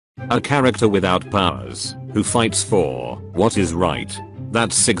A character without powers, who fights for what is right.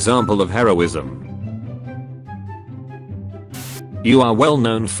 That's example of heroism. You are well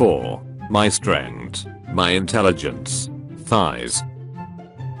known for my strength, my intelligence, thighs.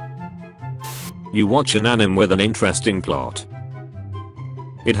 You watch an anime with an interesting plot.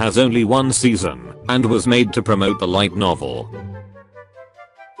 It has only one season and was made to promote the light novel.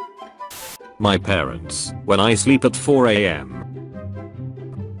 My parents, when I sleep at 4 AM.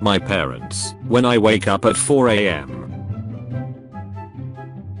 My parents, when I wake up at 4 AM.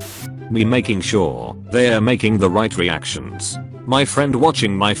 Me making sure they are making the right reactions. My friend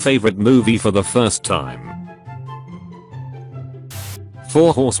watching my favorite movie for the first time.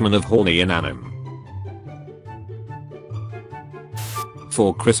 4 horsemen of horny in anime.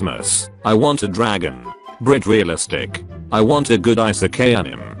 For Christmas, I want a dragon. Brit realistic. I want a good isekai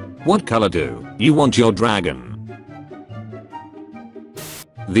anime. What color do you want your dragon?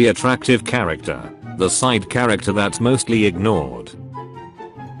 The attractive character. The side character that's mostly ignored.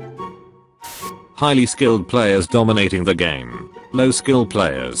 Highly skilled players dominating the game. Low skill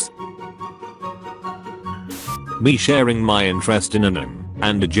players. Me sharing my interest in anime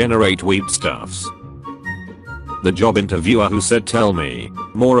and generate weeb stuffs. The job interviewer who said tell me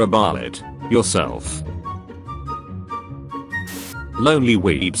more about it yourself. Lonely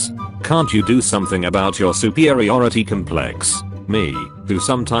weebs. Can't you do something about your superiority complex? Me, who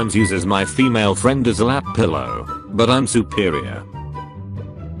sometimes uses my female friend as a lap pillow, but I'm superior.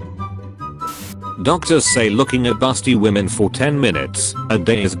 Doctors say looking at busty women for 10 minutes a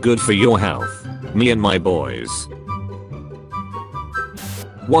day is good for your health. Me and my boys.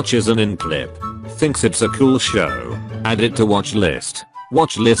 Watches an in clip. Thinks it's a cool show. Add it to watch list.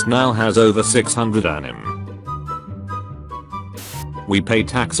 Watch list now has over 600 anime. We pay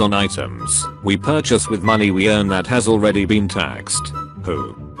tax on items we purchase with money we earn that has already been taxed.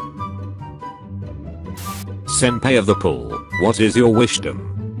 Who? Senpai of the pool, what is your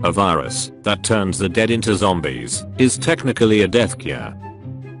wisdom? A virus that turns the dead into zombies is technically a death cure.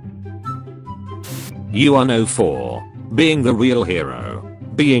 You are known for being the real hero,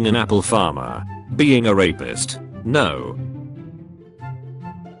 being an apple farmer, being a rapist. No.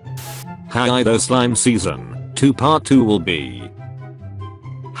 How the slime season 2 part 2 will be.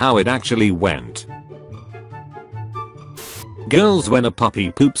 How it actually went. Girls when a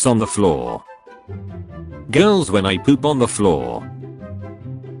puppy poops on the floor. Girls when I poop on the floor.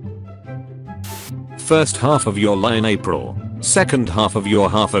 First half of your line April. Second half of your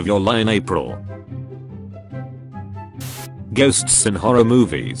line April. Ghosts in horror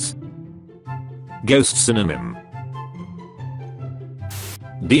movies. Ghosts in anime.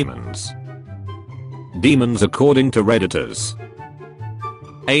 Demons. Demons according to Redditors.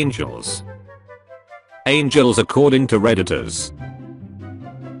 Angels. Angels according to Redditors.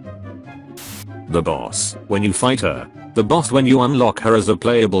 The boss when you fight her. The boss when you unlock her as a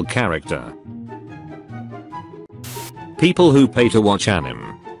playable character. People who pay to watch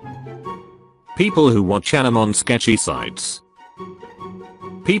anime. People who watch anime on sketchy sites.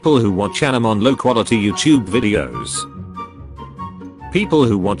 People who watch anime on low quality YouTube videos. People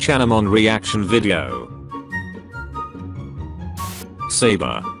who watch anime on reaction video.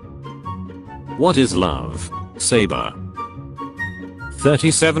 Saber. What is love? Saber.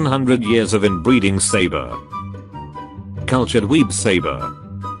 3700 years of inbreeding saber. Cultured weeb saber.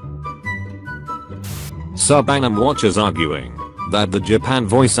 Sub anime watchers arguing that the Japan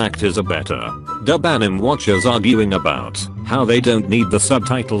voice actors are better. Dub anime watchers arguing about how they don't need the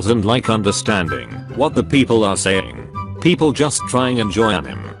subtitles and like understanding what the people are saying. People just try and enjoy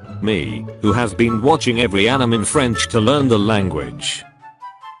anime. Me, who has been watching every anime in French to learn the language.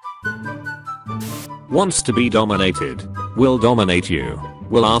 Wants to be dominated. Will dominate you.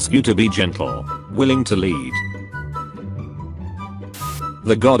 Will ask you to be gentle. Willing to lead.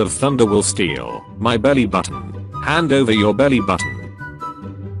 The god of thunder will steal my belly button. Hand over your belly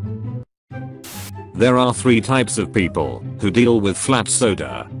button. There are 3 types of people who deal with flat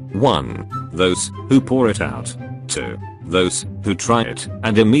soda. 1. Those who pour it out. 2. Those who try it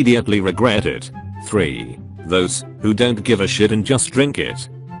and immediately regret it. 3. Those who don't give a shit and just drink it.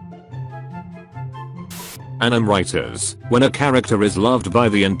 Anime writers, when a character is loved by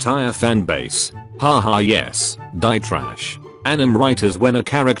the entire fan base. Haha yes, die trash. Anime writers when a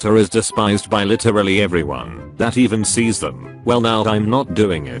character is despised by literally everyone that even sees them. Well now I'm not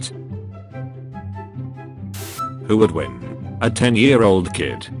doing it. Who would win? A 10-year-old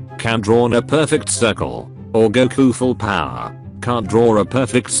kid can draw a perfect circle, or Goku full power can't draw a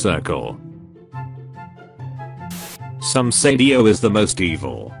perfect circle. Some say Dio is the most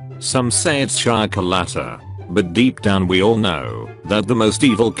evil. Some say it's Shia Kalata. But deep down we all know that the most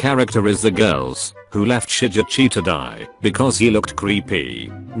evil character is the girls who left Shigechi to die because he looked creepy.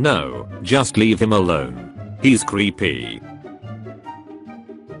 No, just leave him alone. He's creepy.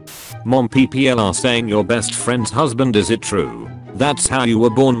 Mom PPLR saying your best friend's husband, is it true? That's how you were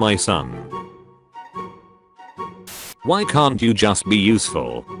born, my son. Why can't you just be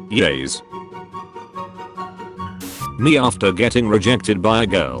useful? Yays. Me after getting rejected by a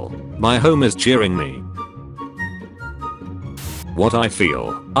girl. My home is cheering me. What I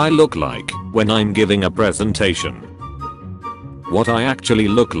feel I look like when I'm giving a presentation. What I actually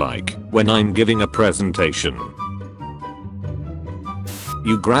look like when I'm giving a presentation.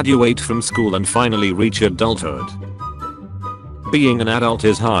 You graduate from school and finally reach adulthood. Being an adult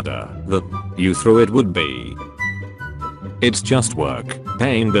is harder than you thought it would be. It's just work,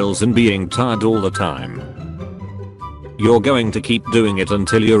 paying bills and being tired all the time. You're going to keep doing it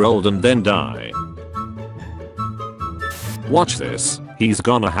until you're old and then die. Watch this, he's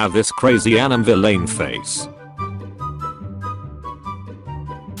gonna have this crazy anime villain face.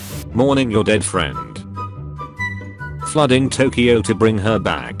 Mourning your dead friend. Flooding Tokyo to bring her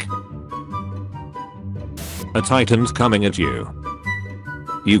back. A titan's coming at you.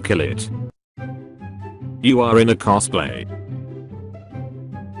 You kill it. You are in a cosplay.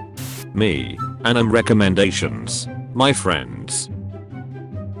 Me. Anime recommendations, my friends.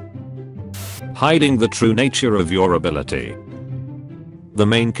 Hiding the true nature of your ability. The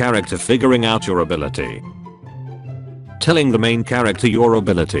main character figuring out your ability. Telling the main character your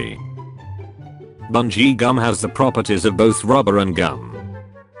ability. Bungee gum has the properties of both rubber and gum.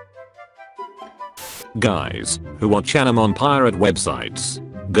 Guys who watch anime on pirate websites.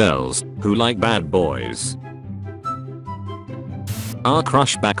 Girls who like bad boys. Our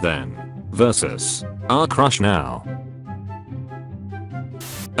crush back then versus our crush now.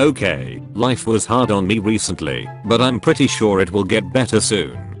 Okay, life was hard on me recently, but I'm pretty sure it will get better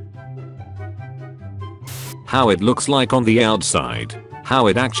soon. How it looks like on the outside. How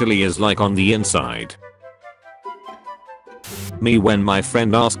it actually is like on the inside. Me when my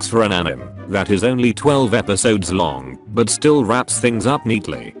friend asks for an anime that is only 12 episodes long, but still wraps things up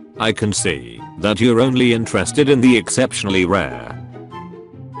neatly, I can see that you're only interested in the exceptionally rare.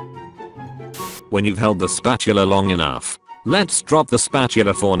 When you've held the spatula long enough, let's drop the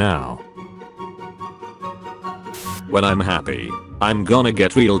spatula for now. When I'm happy, I'm gonna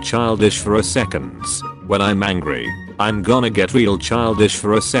get real childish for a seconds. When I'm angry, I'm gonna get real childish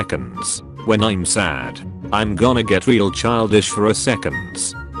for a seconds. When I'm sad, I'm gonna get real childish for a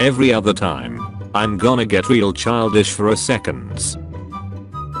seconds. Every other time, I'm gonna get real childish for a seconds.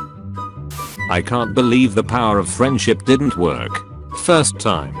 I can't believe the power of friendship didn't work. First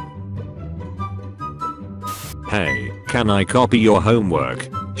time. Hey, can I copy your homework?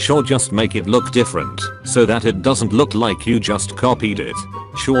 Sure, just make it look different so that it doesn't look like you just copied it.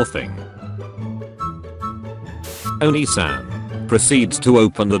 Sure thing. Oni-san proceeds to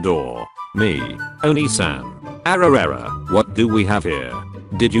open the door. Me. Oni-san. Error. What do we have here?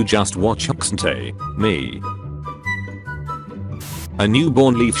 Did you just watch Oxente? Me. A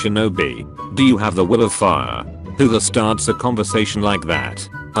newborn leaf shinobi. Do you have the will of fire? Who starts a conversation like that?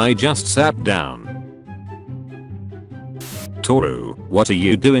 I just sat down. Toru, what are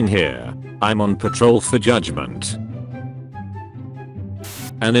you doing here? I'm on patrol for judgment.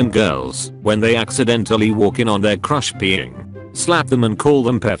 Anime girls, when they accidentally walk in on their crush peeing, slap them and call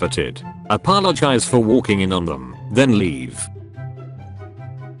them perverted. Apologize for walking in on them, then leave.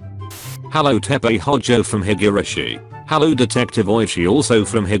 Hello Teppei Hojo from Higurashi. Hello Detective Oishi also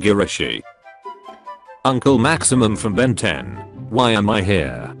from Higurashi. Uncle Maximum from Ben 10. Why am I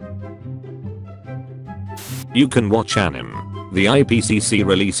here? You can watch anime. The IPCC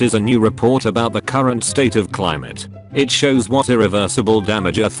releases a new report about the current state of climate. It shows what irreversible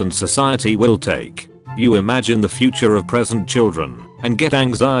damage Earth and society will take. You imagine the future of present children and get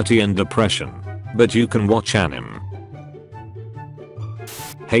anxiety and depression. But you can watch anime.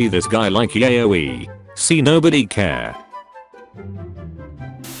 Hey, this guy like yaoi. See, nobody care.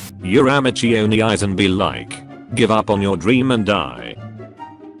 Your Amici eyes and be like, give up on your dream and die.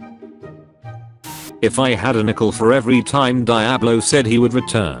 If I had a nickel for every time Diablo said he would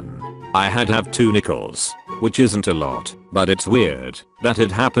return, I had to have 2 nickels, which isn't a lot, but it's weird that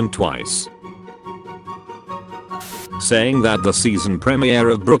it happened twice. Saying that the season premiere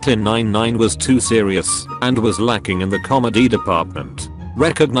of Brooklyn Nine-Nine was too serious and was lacking in the comedy department.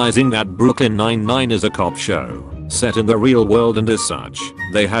 Recognizing that Brooklyn Nine-Nine is a cop show set in the real world and as such,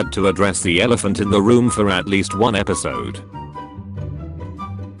 they had to address the elephant in the room for at least 1 episode.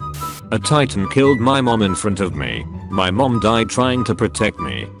 A titan killed my mom in front of me. My mom died trying to protect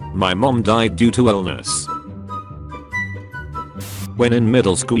me. My mom died due to illness. When in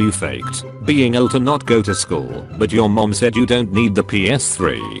middle school you faked being ill to not go to school, but your mom said you don't need the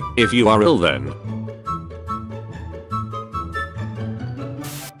PS3 if you are ill then.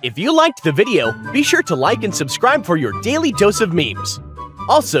 If you liked the video, be sure to like and subscribe for your daily dose of memes.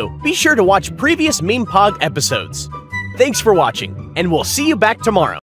 Also, be sure to watch previous MemePog episodes. Thanks for watching, and we'll see you back tomorrow.